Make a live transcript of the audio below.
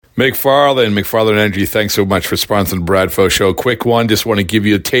McFarland Energy, thanks so much for sponsoring the Bradfo Show. Quick one, just want to give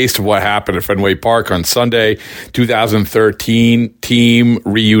you a taste of what happened at Fenway Park on Sunday. 2013 team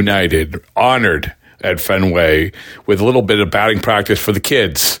reunited, honored at Fenway with a little bit of batting practice for the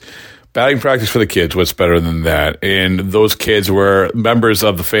kids. Batting practice for the kids, what's better than that? And those kids were members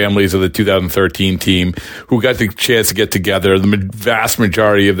of the families of the 2013 team who got the chance to get together. The vast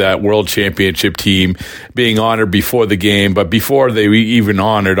majority of that world championship team being honored before the game. But before they were even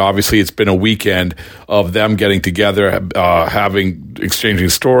honored, obviously it's been a weekend of them getting together, exchanging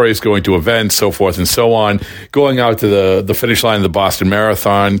stories, going to events, so forth and so on, going out to the finish line of the Boston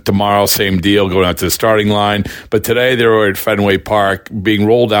Marathon. Tomorrow, same deal, going out to the starting line. But today they were at Fenway Park being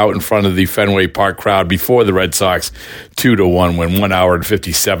rolled out in front of the Fenway Park crowd before the Red Sox 2-1 win, 1 hour and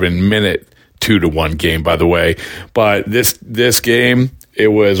 57 minute 2-1 game, by the way. But this game, it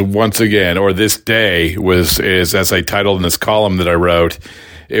was once again, or this day is as I titled in this column that I wrote,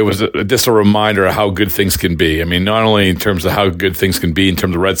 it was just a reminder of how good things can be. I mean, not only in terms of how good things can be in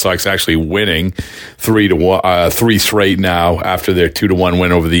terms of Red Sox actually winning 3 straight now after their 2-1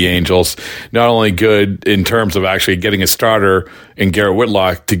 win over the Angels. Not only good in terms of actually getting a starter in Garrett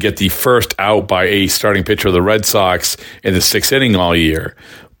Whitlock to get the first out by a starting pitcher of the Red Sox in the 6th inning all year,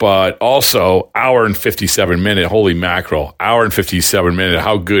 but also hour and 57 minute, holy mackerel, hour and 57 minute.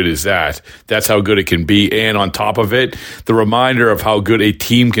 How good is that? That's how good it can be. And on top of it, the reminder of how good a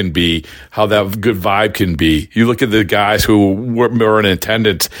team can be, how that good vibe can be. You look at the guys who were in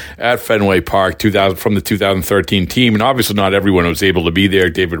attendance at Fenway Park from the 2013 team, and obviously not everyone was able to be there.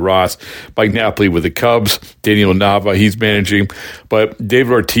 David Ross, Mike Napoli with the Cubs, Daniel Nava, he's managing. But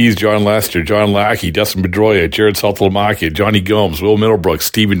David Ortiz, John Lester, John Lackey, Dustin Pedroia, Jared Saltalamacchia, Johnny Gomes, Will Middlebrook,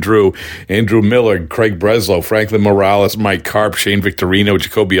 Stephen Drew, Andrew Miller, Craig Breslow, Franklin Morales, Mike Karp, Shane Victorino,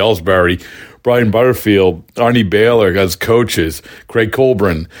 Jacoby Ellsbury, Brian Butterfield, Arnie Baylor as coaches, Craig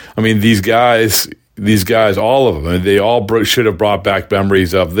Colburn. I mean, these guys, all of them, they all should have brought back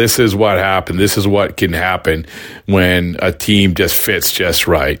memories of this is what happened. This is what can happen when a team just fits just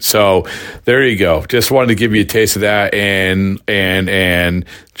right. So there you go. Just wanted to give you a taste of that. And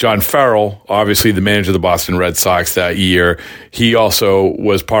John Farrell, obviously the manager of the Boston Red Sox that year, he also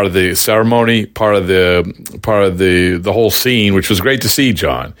was part of the ceremony, part of the whole scene, which was great to see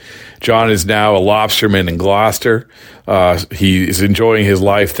John. John is now a lobsterman in Gloucester. He is enjoying his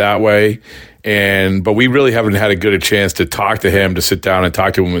life that way. But we really haven't had a good chance to talk to him, to sit down and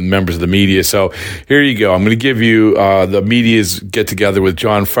talk to him with members of the media. So here you go. I'm going to give you the media's get together with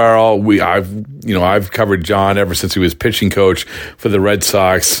John Farrell. I've covered John ever since he was pitching coach for the Red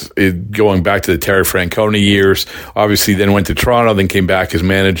Sox, going back to the Terry Francona years. Obviously, then went to Toronto, then came back as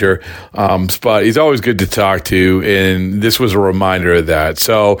manager. But he's always good to talk to, and this was a reminder of that.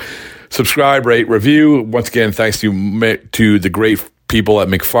 So subscribe, rate, review. Once again, thanks to the great people at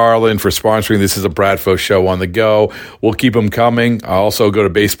McFarland for sponsoring. This is a Bradfo Show on the go. We'll keep them coming. I'll also go to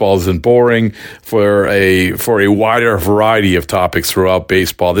Baseball Isn't Boring for a wider variety of topics throughout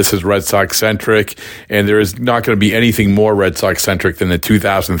baseball. This is Red Sox centric, and there is not going to be anything more Red Sox centric than the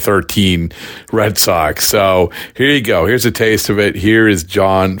 2013 Red Sox. So here you go. Here's a taste of it. Here is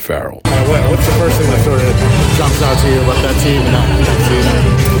John Farrell. What's the first thing that sort of jumps out to you about that team and that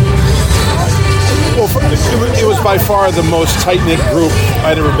team? Well, it was by far the most tight-knit group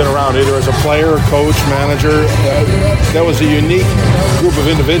I'd ever been around, either as a player, coach, manager. That was a unique group of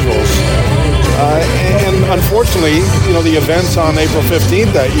individuals. And unfortunately, the events on April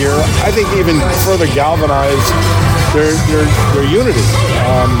 15th that year, I think even further galvanized their unity.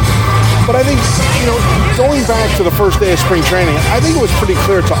 But I think, going back to the first day of spring training, I think it was pretty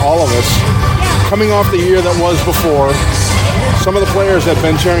clear to all of us, coming off the year that was before, some of the players that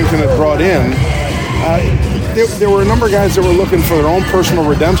Ben Cherington had brought in, there were a number of guys that were looking for their own personal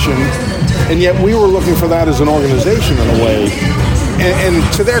redemption, and yet we were looking for that as an organization in a way. And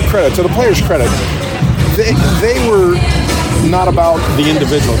to their credit, to the players' credit, they were not about the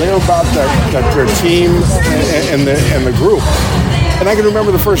individual. They were about their team and the group. And I can remember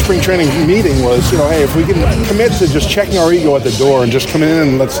the first spring training meeting was, hey, if we can commit to just checking our ego at the door and just come in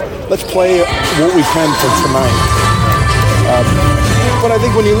and let's play what we can for tonight. But I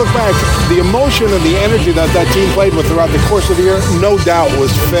think when you look back, the emotion and the energy that team played with throughout the course of the year, no doubt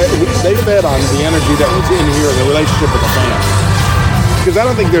they fed on the energy that was in here, the relationship with the fans. Because I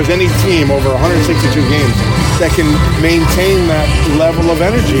don't think there's any team over 162 games that can maintain that level of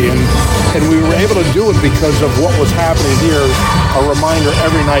energy. And we were able to do it because of what was happening here, a reminder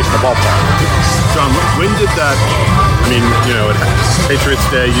every night in the ballpark. John, when did that, Patriots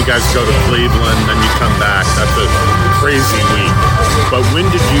Day, you guys go to Cleveland, then you come back. That's a crazy week. But when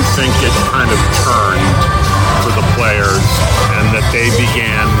did you think it kind of turned for the players and that they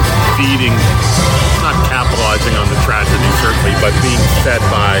began feeding, not capitalizing on the tragedy certainly, but being fed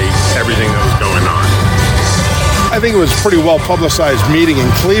by everything that was going on? I think it was a pretty well publicized meeting in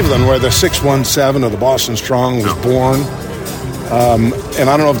Cleveland where the 617 of the Boston Strong was born. And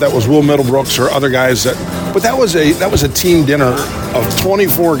I don't know if that was Will Middlebrooks or other guys but that was a team dinner of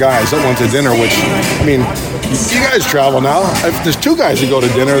 24 guys that went to dinner, which, I mean, you guys travel now. If there's two guys that go to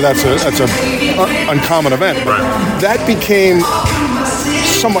dinner, that's a uncommon event. Right. That became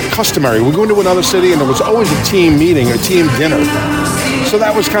somewhat customary. We go into another city and there was always a team meeting, a team dinner. So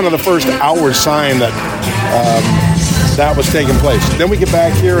that was kind of the first outward sign that that was taking place. Then we get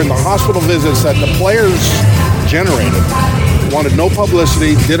back here and the hospital visits that the players generated. Wanted no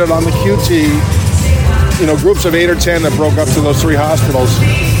publicity, did it on the QT, groups of 8 or 10 that broke up to those 3 hospitals.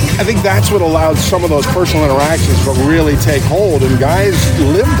 I think that's what allowed some of those personal interactions to really take hold, and guys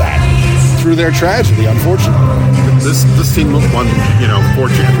lived that through their tragedy, unfortunately. This team won, 4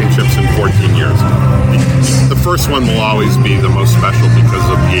 championships in 14 years. The first one will always be the most special because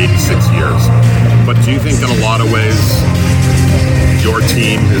of the 86 years. But do you think in a lot of ways your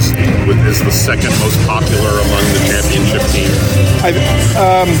team is the second most popular among the championship teams?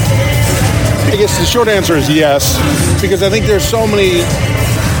 I guess the short answer is yes, because I think there's so many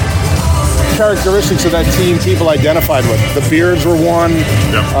characteristics of that team people identified with. The beards were one,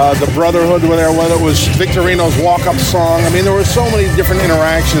 the brotherhood were there, whether it was Victorino's walk-up song. I mean, there were so many different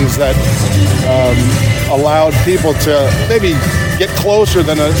interactions that allowed people to maybe get closer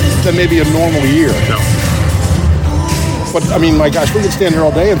than maybe a normal year. No. But, I mean, my gosh, we could stand here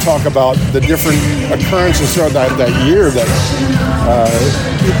all day and talk about the different occurrences throughout that year that,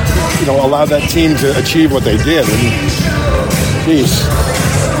 allowed that team to achieve what they did. And, geez.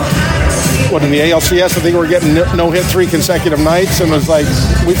 What, in the ALCS, I think we were getting no-hit 3 consecutive nights, and it was like,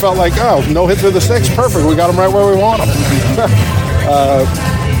 we felt like, no-hit through the 6th, perfect. We got them right where we want them.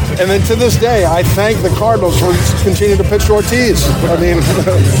 And then to this day, I thank the Cardinals for continuing to pitch Ortiz. I mean,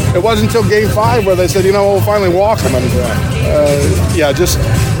 it wasn't until Game 5 where they said, we'll finally walk him. And just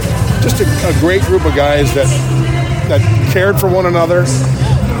a great group of guys that cared for one another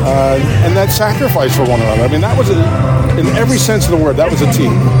and that sacrificed for one another. I mean, that was, in every sense of the word, that was a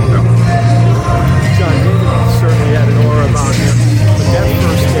team. John, David certainly had an aura about him, but that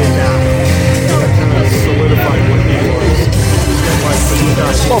first game out, kind of solidified what he was.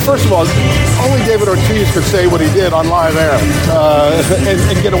 Well, first of all, only David Ortiz could say what he did on live air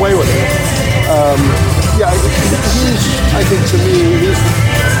and get away with it. I think to me,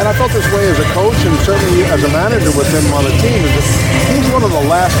 and I felt this way as a coach and certainly as a manager with him on the team, is that he's one of the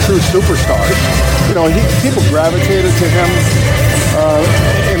last true superstars. People gravitated to him,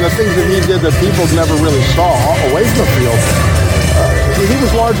 and the things that he did that people never really saw away from the field, he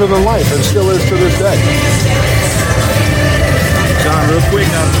was larger than life and still is to this day. John, real quick,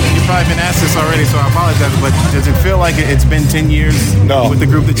 you've probably been asked this already, so I apologize, but does it feel like it's been 10 years with the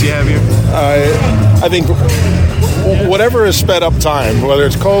group that you have here? I think whatever has sped up time, whether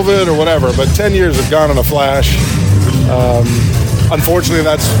it's COVID or whatever, but 10 years have gone in a flash. Unfortunately,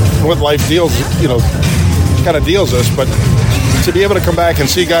 that's what life deals, kind of deals us, but to be able to come back and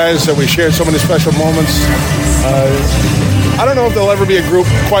see guys that we shared so many special moments, I don't know if there'll ever be a group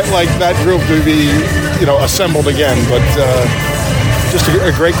quite like that group to be, assembled again, but just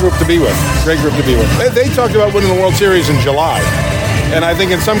a great group to be with. Great group to be with. They talked about winning the World Series in July, and I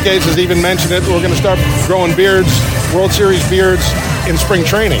think in some cases even mentioned it. We're going to start growing beards, World Series beards, in spring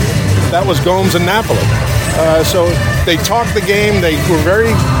training. That was Gomes and Napoli. So they talked the game. They were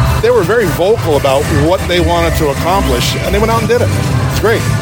very vocal about what they wanted to accomplish, and they went out and did it. It's great.